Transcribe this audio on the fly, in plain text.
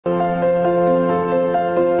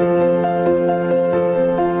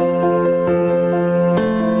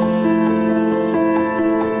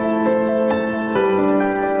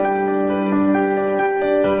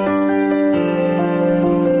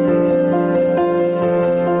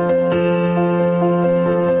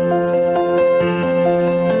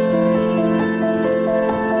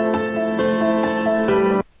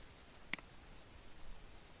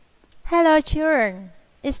children,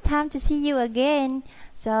 it's time to see you again.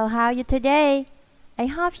 So how are you today? I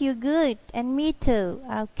hope you're good, and me too.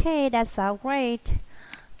 Okay, that's so great.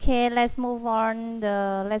 Okay, let's move on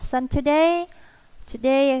the lesson today.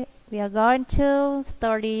 Today we are going to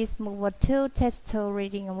study MOVERS 2 test 2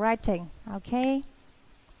 reading and writing. Okay.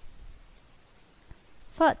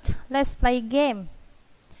 First, let's play a game.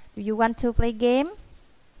 Do you want to play game?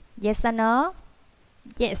 Yes or no?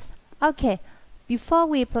 Yes. Okay. Before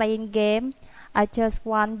we play in game, I just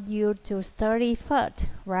want you to study first,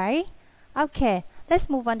 right? Okay. Let's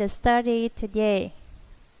move on to study today.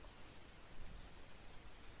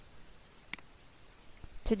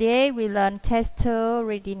 Today we learn test 2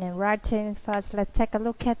 reading and writing. First, let's take a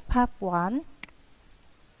look at part 1.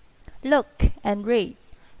 Look and read.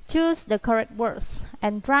 Choose the correct words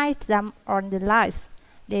and write them on the lines.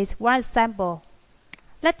 There is one example.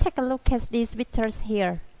 Let's take a look at these pictures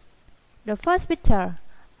here. The first picture,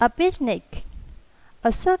 a picnic,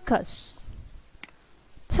 a circus,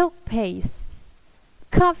 toothpaste,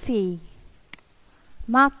 coffee,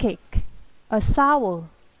 market, a shower,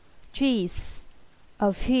 trees,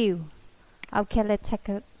 a few. Okay, let's take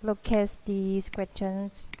a look at these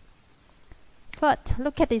questions. First,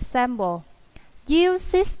 look at the example. You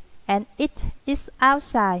sit and eat this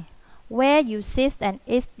outside. Where you sit and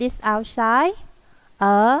eat this outside?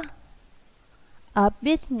 A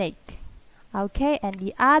picnic. Okay, and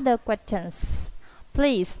the other questions.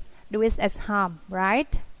 Please do it at home,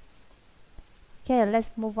 right? Okay,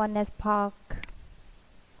 let's move on next part.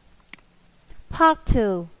 Part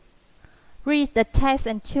 2. Read the text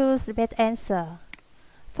and choose the best answer.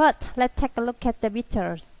 First, let's take a look at the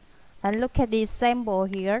pictures. And look at the example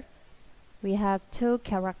here. We have two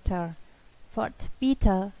characters. First,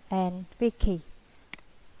 Peter and Vicky.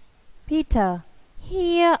 Peter,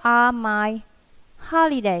 here are my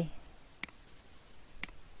holiday.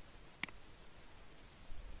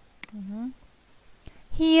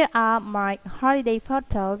 Here are my holiday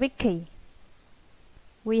photo, Vicky.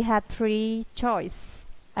 We have three choices,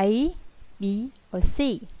 A, B, or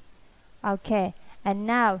C. Okay, and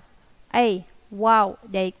now A, wow,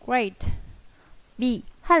 they're great. B,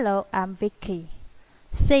 hello, I'm Vicky.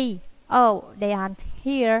 C, oh, they aren't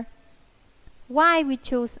here. Why we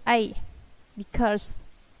choose A? Because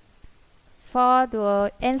for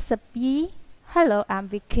the answer B, hello, I'm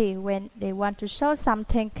Vicky, when they want to show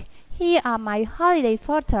something, here are my holiday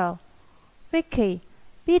photo. Vicky,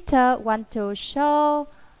 Peter want to show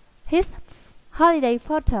his holiday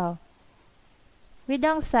photo. We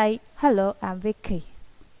don't say, hello, I'm Vicky.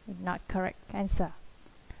 Not correct answer.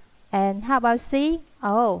 And how about C?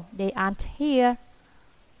 Oh, they aren't here.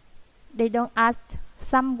 They don't ask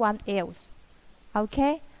someone else.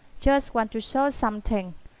 Okay, just want to show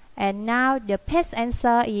something. And now the best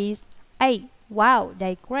answer is A. Wow,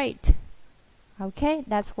 they're great. Okay,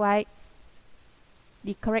 that's why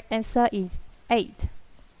the correct answer is 8.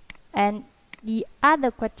 And the other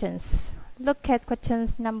questions. Look at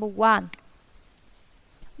questions number 1.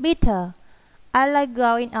 Peter, I like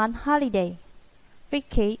going on holiday.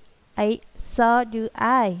 Vicky, A. So do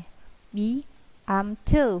I. B.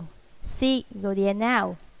 Too. C. Go there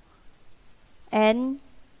now. And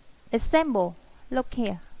example. Look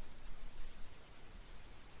here.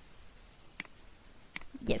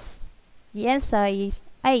 Yes. The answer is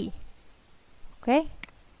A. Okay.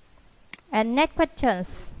 And next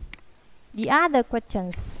questions. The other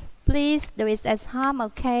questions. Please do it at home,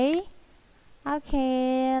 okay?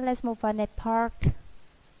 Okay, let's move on next part.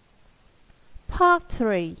 Part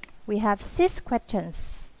 3. We have 6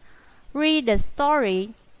 questions. Read the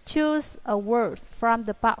story. Choose a word from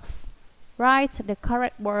the box. Write the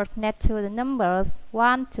correct word next to the numbers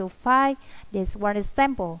 1 to 5. This one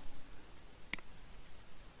example.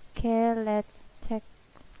 Okay, let's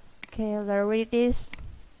read this.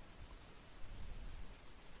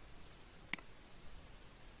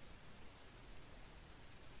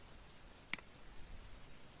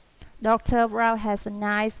 Dr. Brown has a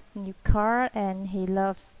nice new car and he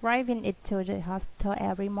loves driving it to the hospital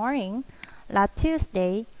every morning. Last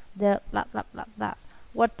Tuesday, the blah blah blah blah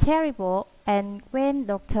was terrible, and when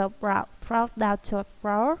Dr. Brown drove down to a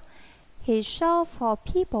bar, he saw 4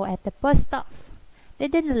 people at the bus stop. They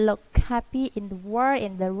didn't look happy in the world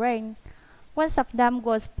in the rain. One of them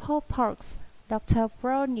was Paul Parks. Dr.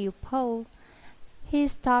 Brown knew Paul. He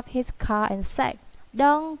stopped his car and said,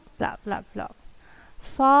 "Don't blah blah blah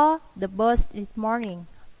for the bus this morning.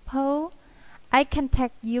 Paul, I can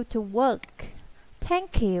take you to work."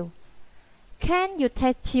 "Thank you." "Can you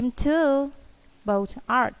take him too?" Both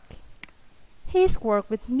asked. "He's worked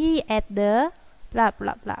with me at the blah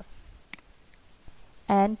blah blah."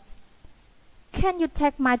 "And can you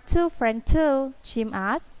take my two friends too? Jim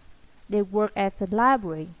asked. They work at the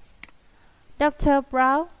library. Dr.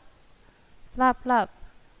 Brown laughed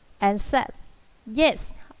and said,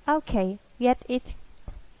 yes, okay, get in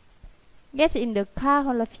the car,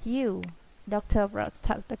 all of you. Dr. Brown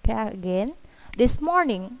touched the car again. This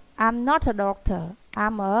morning, I'm not a doctor,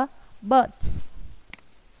 I'm a bird.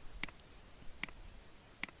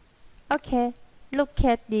 Okay, look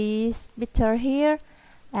at this picture here,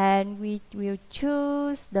 and we will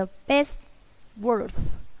choose the best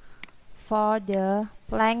words for the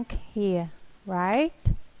blank here, right?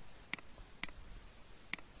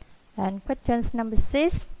 And questions number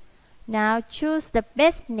 6. Now choose the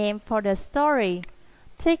best name for the story.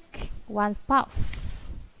 Tick one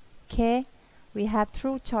box. Okay, we have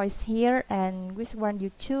two choice here, and which one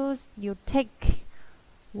you choose, you tick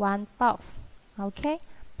one box. Okay,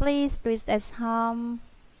 please do it at home.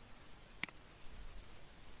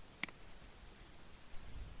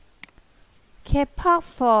 Okay, part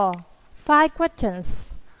 4. 5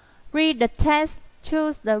 questions. Read the text,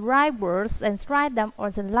 choose the right words, and write them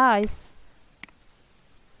on the lines.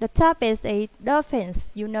 The top is a dolphins.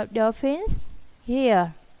 You know dolphins?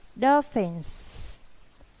 Here, dolphins.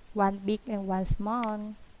 One big and one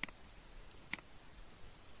small.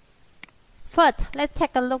 First, let's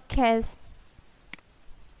take a look at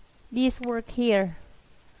this word here.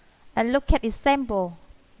 And look at example.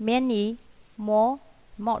 Many, more,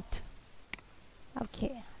 most.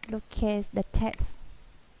 Okay, look at the text.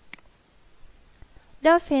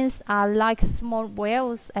 Dolphins are like small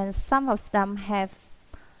whales, and some of them have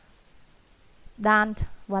than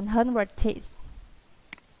 100 teeth.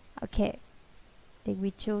 Okay, then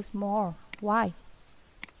we choose more. Why?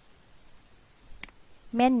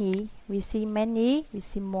 Many, we see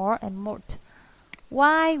more and more.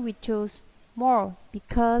 Why we choose more?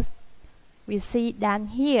 Because we see than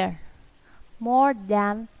here, more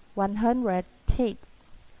than 100 teeth,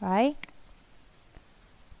 right?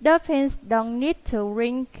 Dolphins don't need to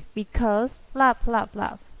drink because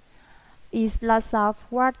is lots of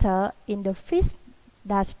water in the fish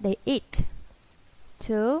that they eat.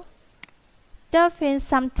 2. Dolphins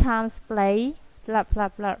sometimes play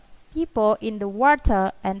people in the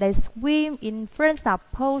water, and they swim in front of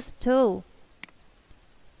pools too.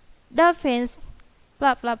 Dolphins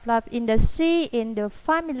in the sea, in the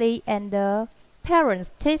family, and the parents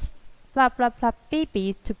teach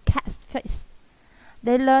baby to catch fish.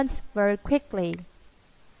 They learn very quickly.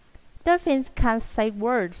 Dolphins can say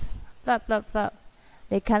words.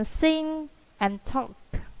 They can sing and talk.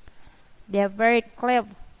 They are very clever.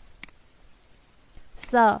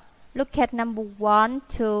 So, look at number 1,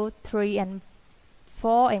 2, 3, and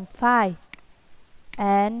 4, and 5.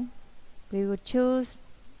 And we will choose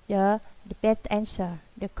the best answer,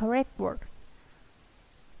 the correct word.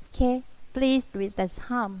 Okay, please do it at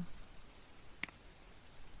home.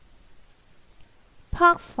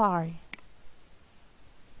 Part 5.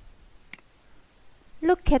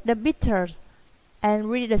 Look at the pictures and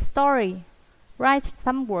read the story. Write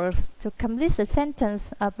some words to complete the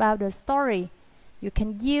sentence about the story. You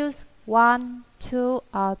can use 1, 2,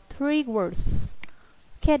 or 3 words.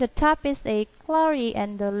 Okay, the top is a Chloe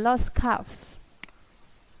and the lost calf.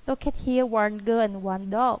 Look at here, one girl and one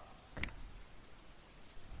dog.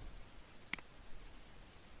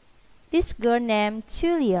 This girl named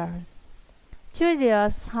Julia.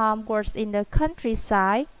 Julia's home was in the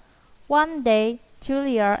countryside. One day,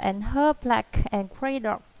 Julia and her black and gray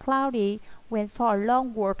dog Cloudy went for a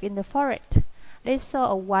long walk in the forest. They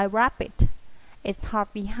saw a wild rabbit. It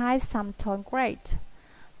hid behind some tall grass,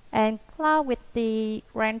 and Cloudy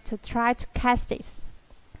ran to try to catch it.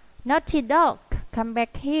 Naughty dog, come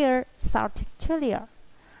back here, shouted Julia.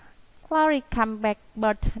 Cloudy came back,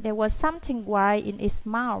 but there was something white in its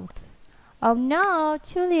mouth. Oh no,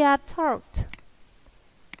 Julia thought.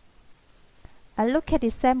 And look at the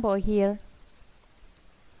example here.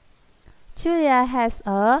 Julia has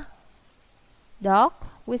a dog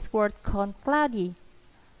with word called Cloudy.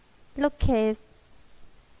 Look at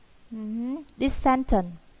this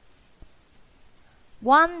sentence.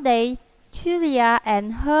 One day, Julia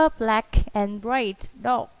and her black and white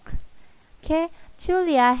dog. Okay,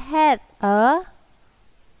 Julia had a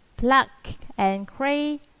black and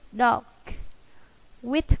gray dog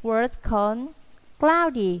with words called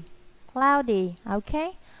Cloudy. Cloudy,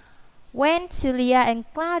 okay? When Julia and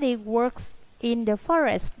Cloudy worked in the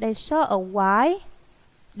forest, they saw a white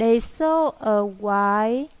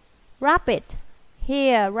rabbit.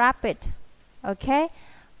 Here, rabbit. Okay?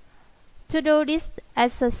 To do this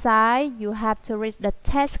exercise, you have to read the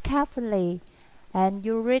text carefully, and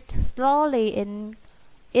you read slowly in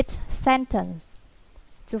each sentence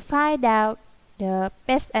to find out the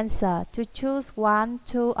best answer to choose 1,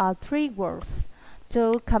 2, or 3 words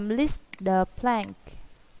to complete the blank,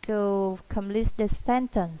 to complete the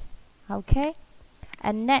sentence. Okay?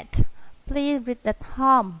 And next, please read at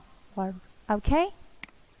home. Okay?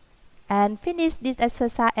 And finish this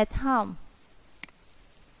exercise at home.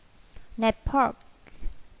 Next part.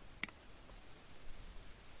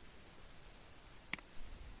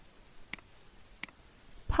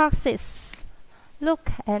 Part 6.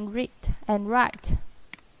 Look and read and write.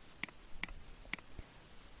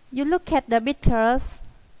 You look at the pictures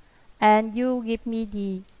and you give me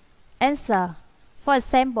the answer. For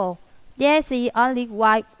example, there's only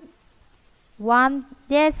one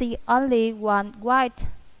white.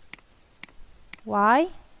 Why?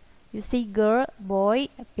 You see girl, boy,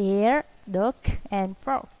 bear, duck, and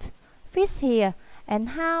frog. Fish here, and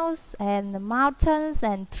house, and mountains,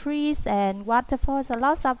 and trees, and waterfalls. A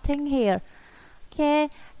lot of things here. Okay,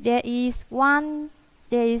 there is only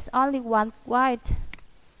one white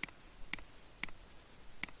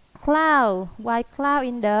cloud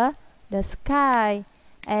in the sky,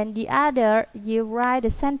 and the other you write the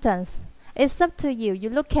sentence. It's up to you. You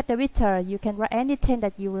look at the picture, you can write anything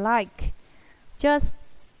that you like. Just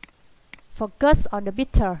focus on the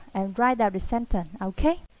picture and write down the sentence.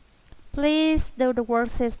 Okay? Please do the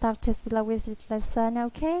worksheet practice below with this lesson.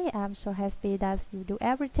 Okay? I'm so happy that you do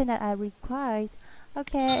everything that I required.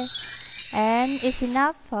 Okay? And it's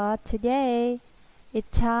enough for today.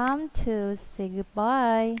 It's time to say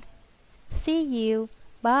goodbye. See you.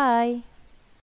 Bye.